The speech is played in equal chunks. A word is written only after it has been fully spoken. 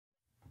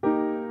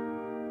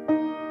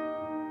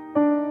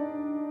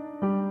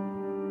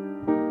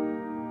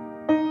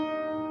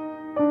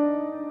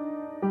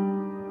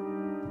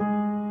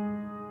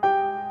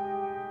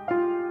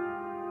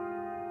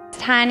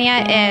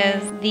Tanya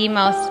is the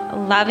most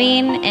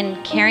loving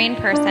and caring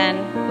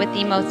person with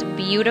the most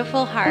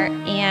beautiful heart.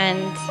 And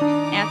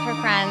as her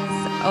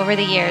friends over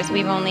the years,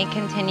 we've only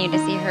continued to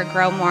see her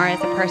grow more as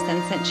a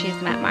person since she's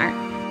met Mark.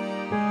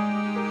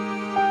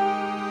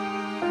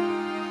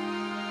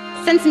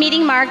 Since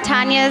meeting Mark,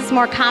 Tanya's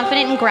more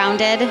confident and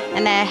grounded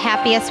and the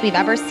happiest we've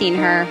ever seen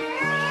her.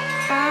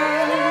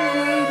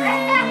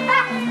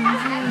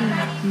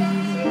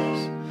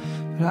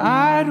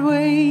 I'd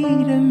wait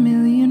a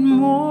million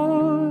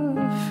more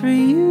for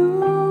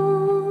you.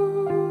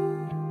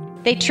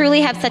 They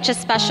truly have such a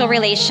special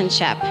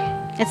relationship.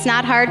 It's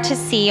not hard to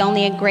see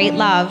only a great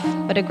love,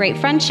 but a great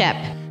friendship.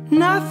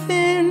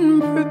 Nothing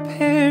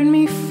prepared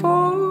me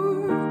for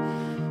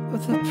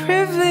what the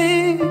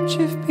privilege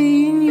of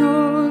being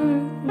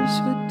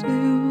yours would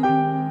do.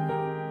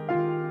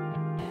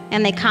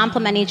 And they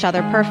complement each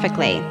other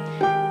perfectly.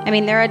 I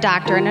mean, they're a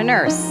doctor and a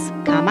nurse.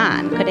 Come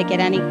on, could it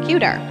get any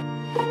cuter?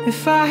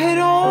 If I had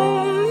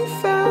only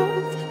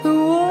felt the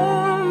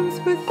warmth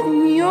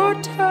within your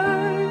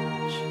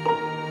touch,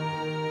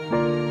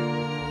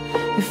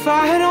 if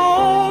I had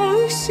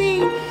only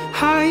seen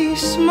how you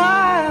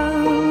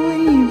smile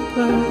when you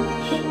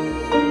blush,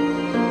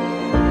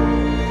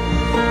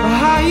 or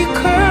how you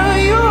curl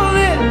your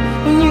lip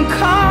when you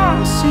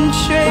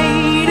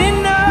concentrate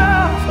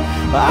enough,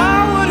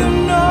 I would have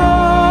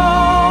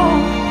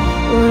known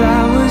what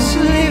I was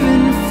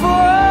living for.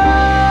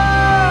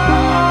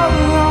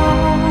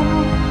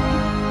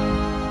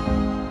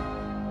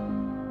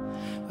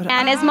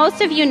 And as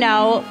most of you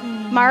know,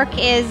 Mark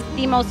is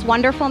the most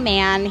wonderful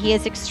man. He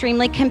is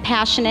extremely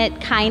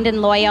compassionate, kind,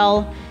 and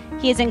loyal.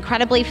 He is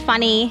incredibly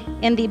funny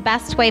in the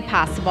best way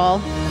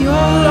possible. Your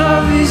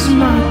love is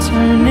my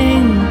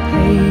turning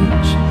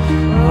page.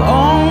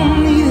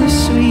 Only the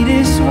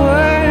sweetest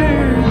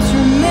words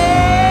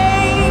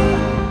remain.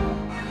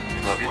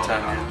 Love you,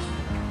 Tanya.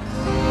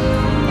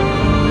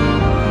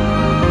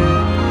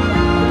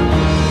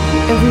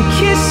 Every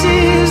kiss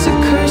is a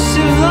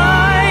cursive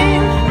line.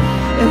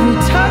 Every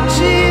touch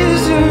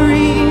is a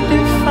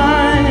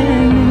redefining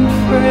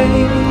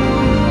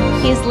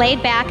phrase. He's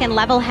laid back and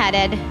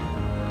level-headed.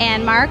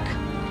 And Mark,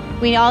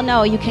 we all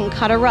know you can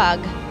cut a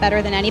rug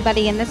better than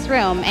anybody in this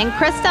room. And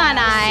Krista and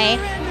I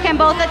can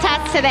both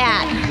attest to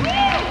that.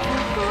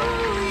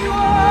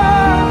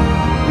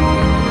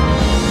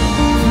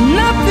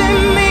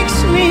 Nothing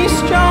makes me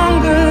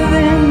stronger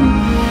than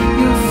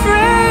your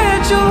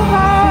fragile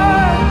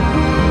heart.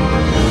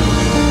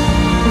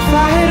 If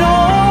I had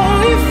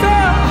only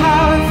felt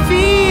how it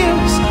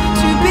feels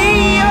to be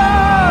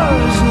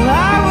yours, well,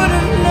 I would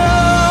have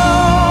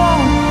known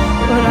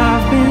what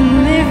I've been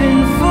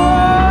living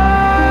for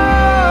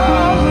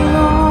all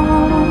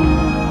along.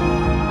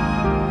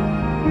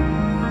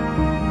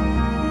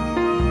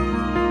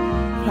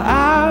 What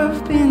I've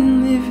been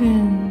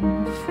living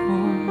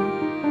for.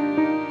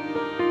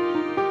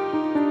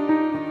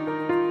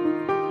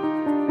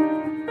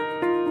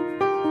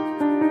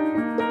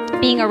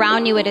 Being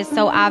around you, it is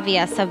so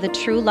obvious of the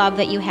true love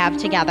that you have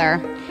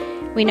together.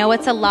 We know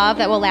it's a love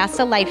that will last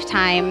a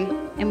lifetime,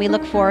 and we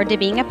look forward to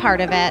being a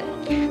part of it.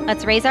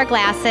 Let's raise our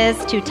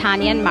glasses to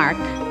Tanya and Mark.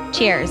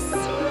 Cheers.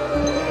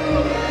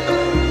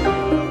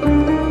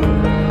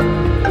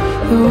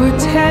 We're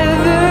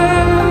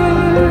tethered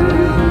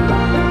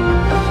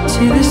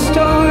to the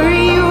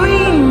story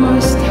we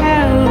must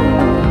tell.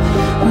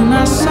 When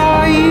I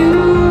saw you,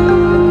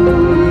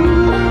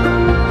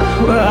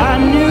 well, I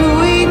knew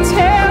we'd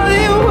tell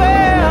it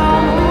well.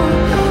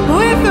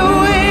 With a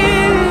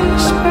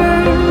whisper,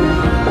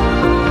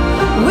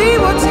 we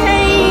will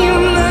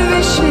tame the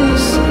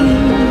vicious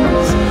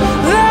seas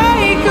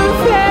like a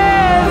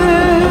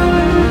feather,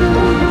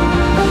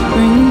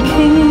 bringing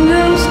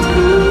kingdoms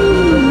to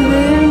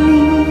their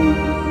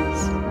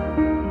knees.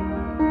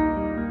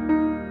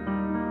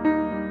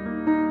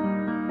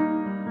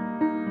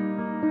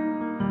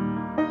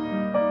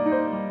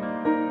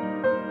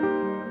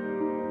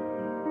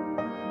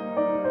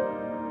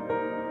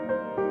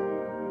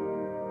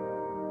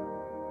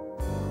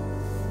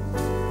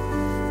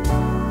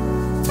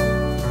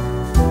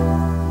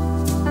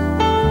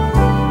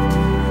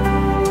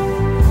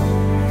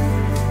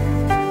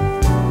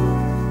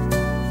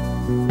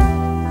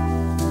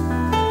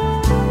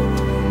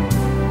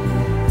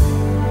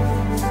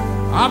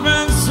 I've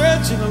been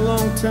searching a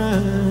long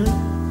time.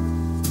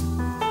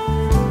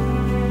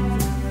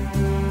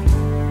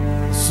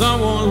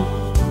 Someone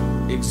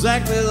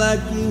exactly like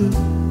you.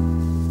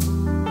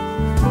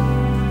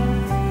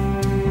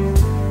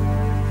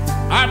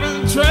 I've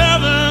been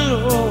traveling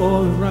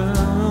all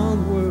around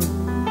the world,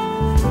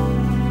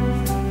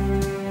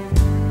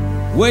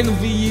 waiting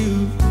for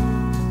you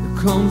to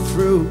come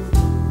through.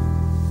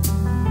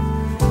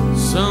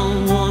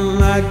 Someone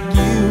like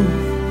you,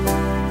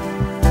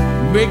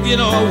 make it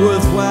all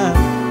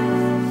worthwhile.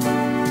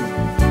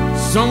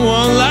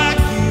 Someone like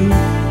you,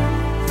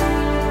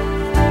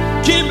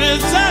 keep me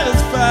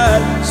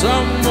satisfied.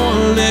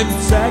 Someone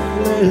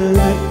exactly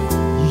like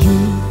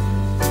you.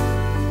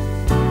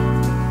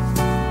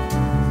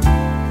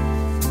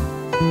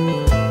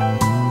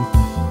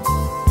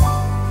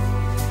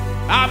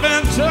 I've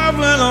been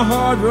traveling a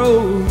hard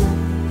road,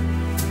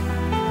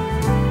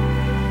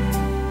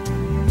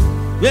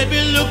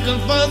 maybe looking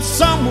for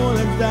someone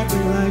exactly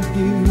like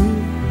you.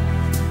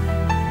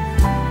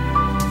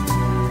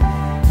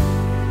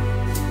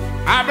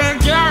 I've been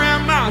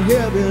carrying my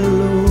heavy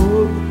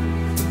load,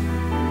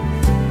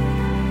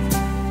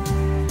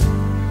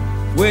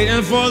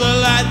 waiting for the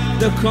light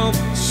to come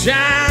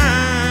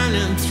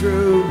shining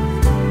through.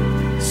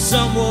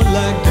 Someone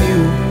like you,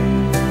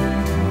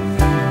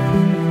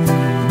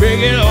 make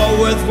it all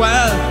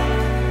worthwhile.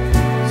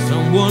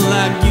 Someone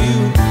like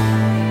you,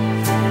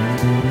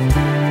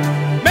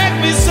 make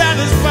me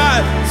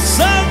satisfied.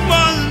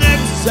 Someone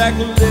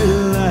exactly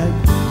like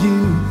you.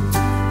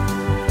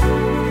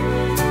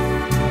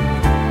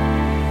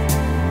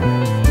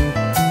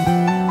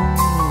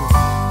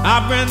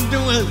 I've been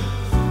doing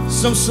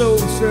some soul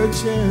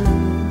searching,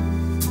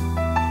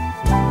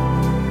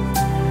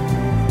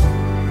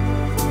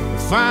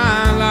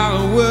 find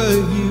out where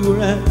you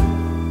were at.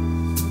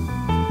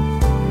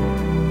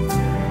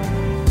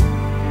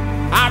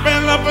 I've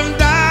been up and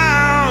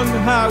down the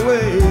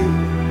highway,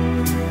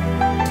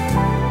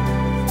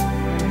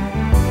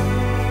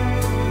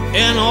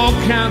 in all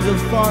kinds of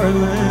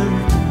foreign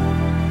lands.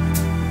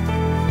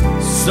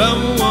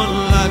 Someone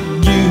like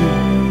you,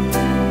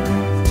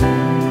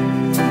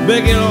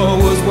 make it all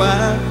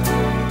worthwhile.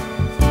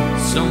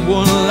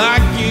 Someone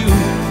like you,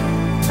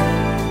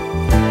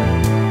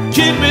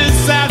 keep me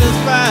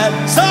satisfied.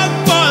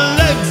 Someone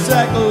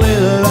exactly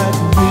like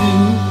you.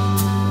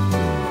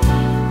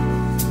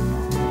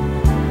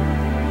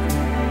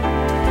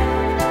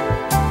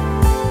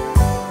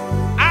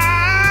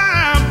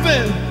 I've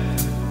been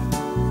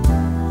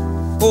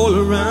all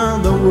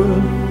around the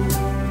world,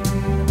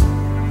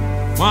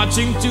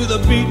 marching to the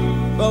beat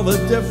of a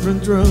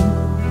different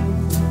drum.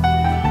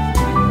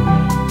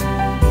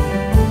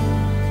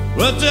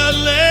 But just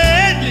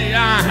lately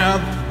I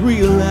have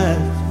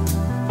realized,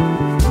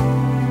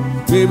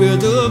 baby,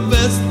 the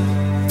best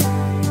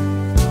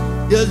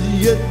is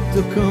yet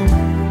to come.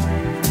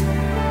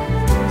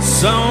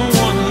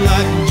 Someone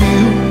like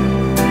you,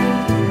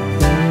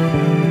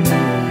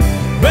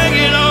 make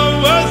it all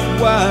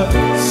worthwhile.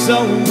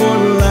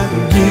 Someone like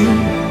you,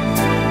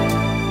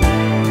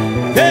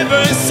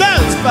 ever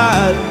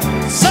satisfied.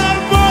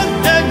 Someone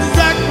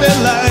exactly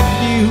like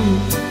you.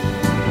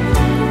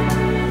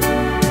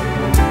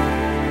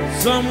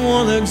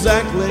 Someone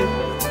exactly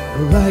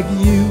like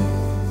you.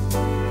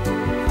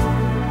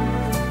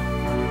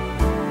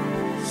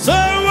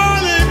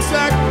 Someone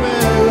exactly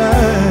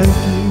like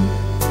you.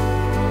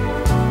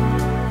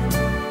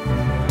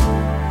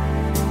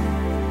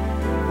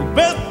 The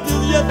best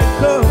is yet to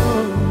come.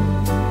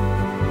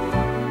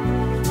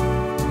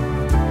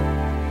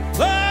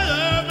 The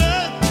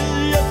best is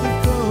yet to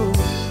come.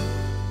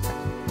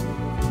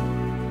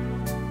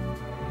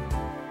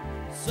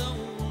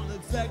 Someone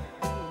exactly